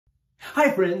Hi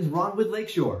friends, Ron with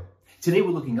Lakeshore. Today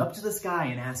we're looking up to the sky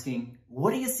and asking,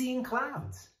 what do you see in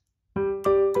clouds?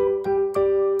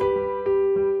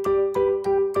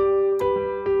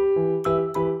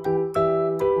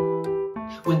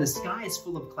 When the sky is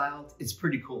full of clouds, it's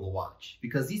pretty cool to watch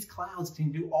because these clouds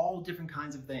can do all different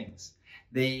kinds of things.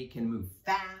 They can move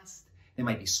fast, they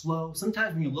might be slow.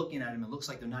 Sometimes when you're looking at them, it looks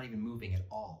like they're not even moving at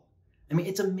all. I mean,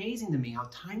 it's amazing to me how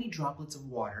tiny droplets of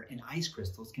water and ice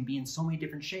crystals can be in so many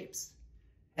different shapes.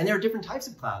 And there are different types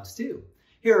of clouds too.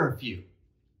 Here are a few.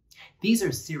 These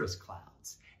are cirrus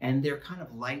clouds, and they're kind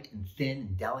of light and thin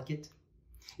and delicate.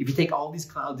 If you take all these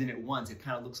clouds in at once, it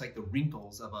kind of looks like the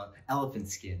wrinkles of an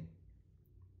elephant's skin.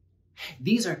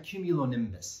 These are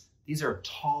cumulonimbus. These are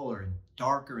taller and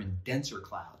darker and denser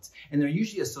clouds, and they're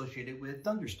usually associated with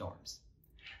thunderstorms.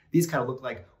 These kind of look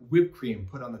like whipped cream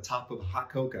put on the top of hot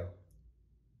cocoa.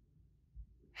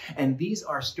 And these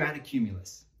are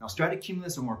stratocumulus. Now,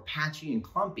 stratocumulus are more patchy and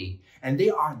clumpy, and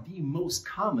they are the most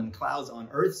common clouds on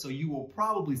Earth, so you will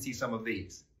probably see some of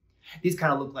these. These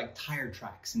kind of look like tire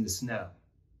tracks in the snow.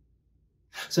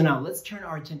 So now let's turn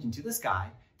our attention to the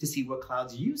sky to see what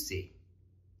clouds you see.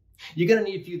 You're going to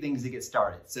need a few things to get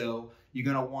started. So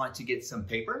you're going to want to get some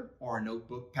paper or a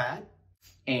notebook pad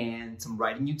and some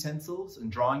writing utensils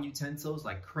and drawing utensils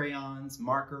like crayons,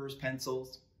 markers,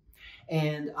 pencils.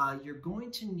 And you're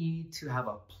going to need to have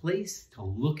a place to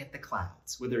look at the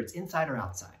clouds, whether it's inside or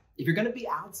outside. If you're going to be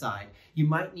outside, you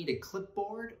might need a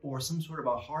clipboard or some sort of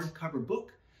a hardcover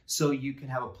book so you can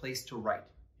have a place to write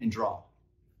and draw.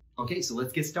 Okay, so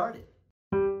let's get started.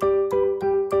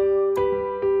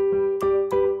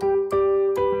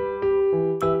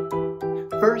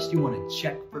 First, you want to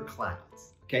check for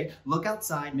clouds, okay? Look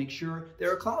outside, make sure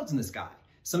there are clouds in the sky.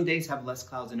 Some days have less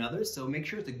clouds than others, so make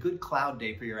sure it's a good cloud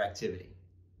day for your activity.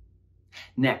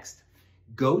 Next,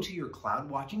 go to your cloud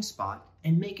watching spot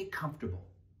and make it comfortable.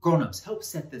 Grown-ups, help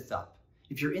set this up.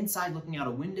 If you're inside looking out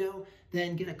a window,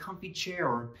 then get a comfy chair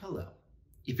or a pillow.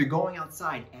 If you're going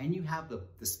outside and you have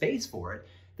the space for it,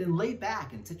 then lay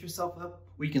back and set yourself up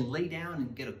where you can lay down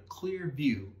and get a clear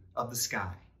view of the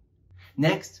sky.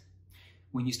 Next,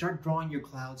 when you start drawing your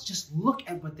clouds, just look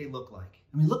at what they look like.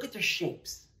 I mean, look at their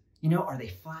shapes. You know, are they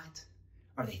flat?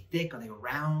 Are they thick? Are they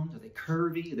round? Are they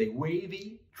curvy? Are they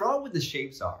wavy? Draw what the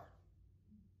shapes are.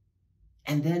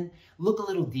 And then look a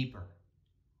little deeper.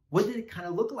 What did it kind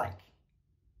of look like?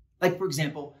 Like, for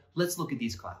example, let's look at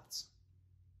these clouds.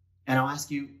 And I'll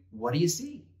ask you, what do you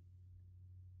see?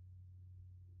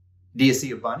 Do you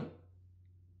see a bunny?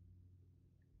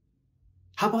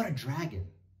 How about a dragon?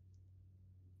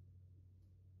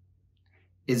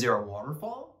 Is there a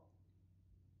waterfall?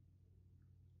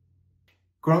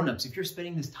 Grown-ups, if you're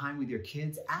spending this time with your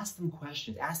kids, ask them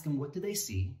questions. Ask them, what do they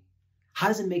see? How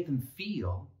does it make them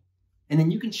feel? And then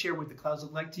you can share what the clouds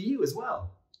look like to you as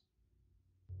well.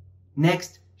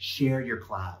 Next, share your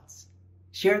clouds.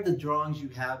 Share the drawings you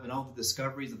have and all the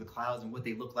discoveries of the clouds and what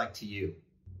they look like to you.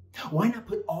 Why not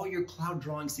put all your cloud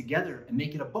drawings together and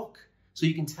make it a book so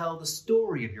you can tell the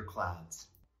story of your clouds?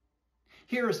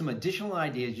 Here are some additional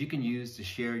ideas you can use to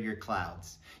share your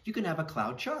clouds. You can have a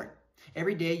cloud chart.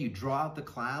 Every day you draw out the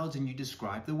clouds and you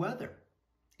describe the weather.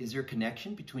 Is there a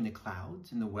connection between the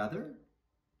clouds and the weather?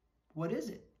 What is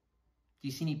it? Do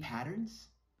you see any patterns?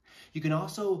 You can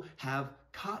also have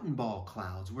cotton ball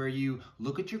clouds where you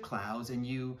look at your clouds and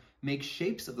you make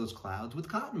shapes of those clouds with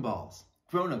cotton balls.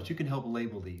 Grown-ups, you can help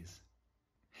label these.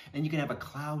 And you can have a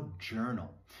cloud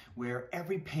journal where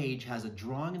every page has a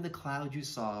drawing of the cloud you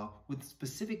saw with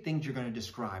specific things you're going to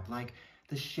describe, like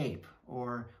the shape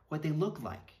or what they look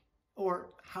like or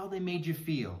how they made you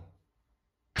feel.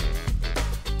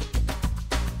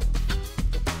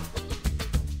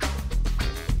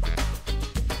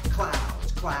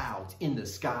 Clouds, clouds in the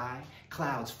sky,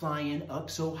 clouds flying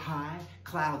up so high,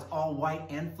 clouds all white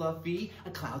and fluffy.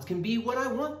 Clouds can be what I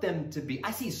want them to be.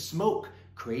 I see smoke.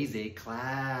 Crazy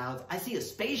clouds. I see a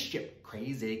spaceship.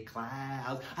 Crazy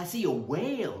clouds. I see a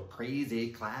whale. Crazy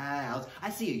clouds. I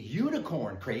see a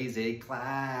unicorn. Crazy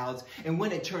clouds. And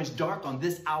when it turns dark on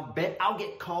this, I'll bet I'll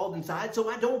get called inside so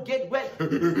I don't get wet.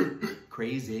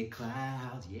 Crazy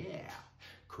clouds. Yeah.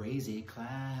 Crazy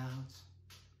clouds.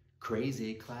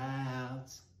 Crazy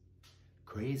clouds.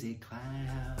 Crazy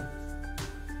clouds.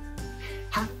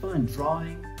 Have fun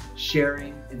drawing,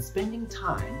 sharing, and spending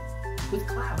time with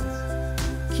clouds.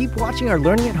 Keep watching our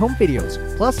Learning at Home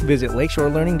videos. Plus, visit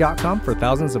lakeshorelearning.com for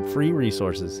thousands of free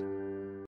resources.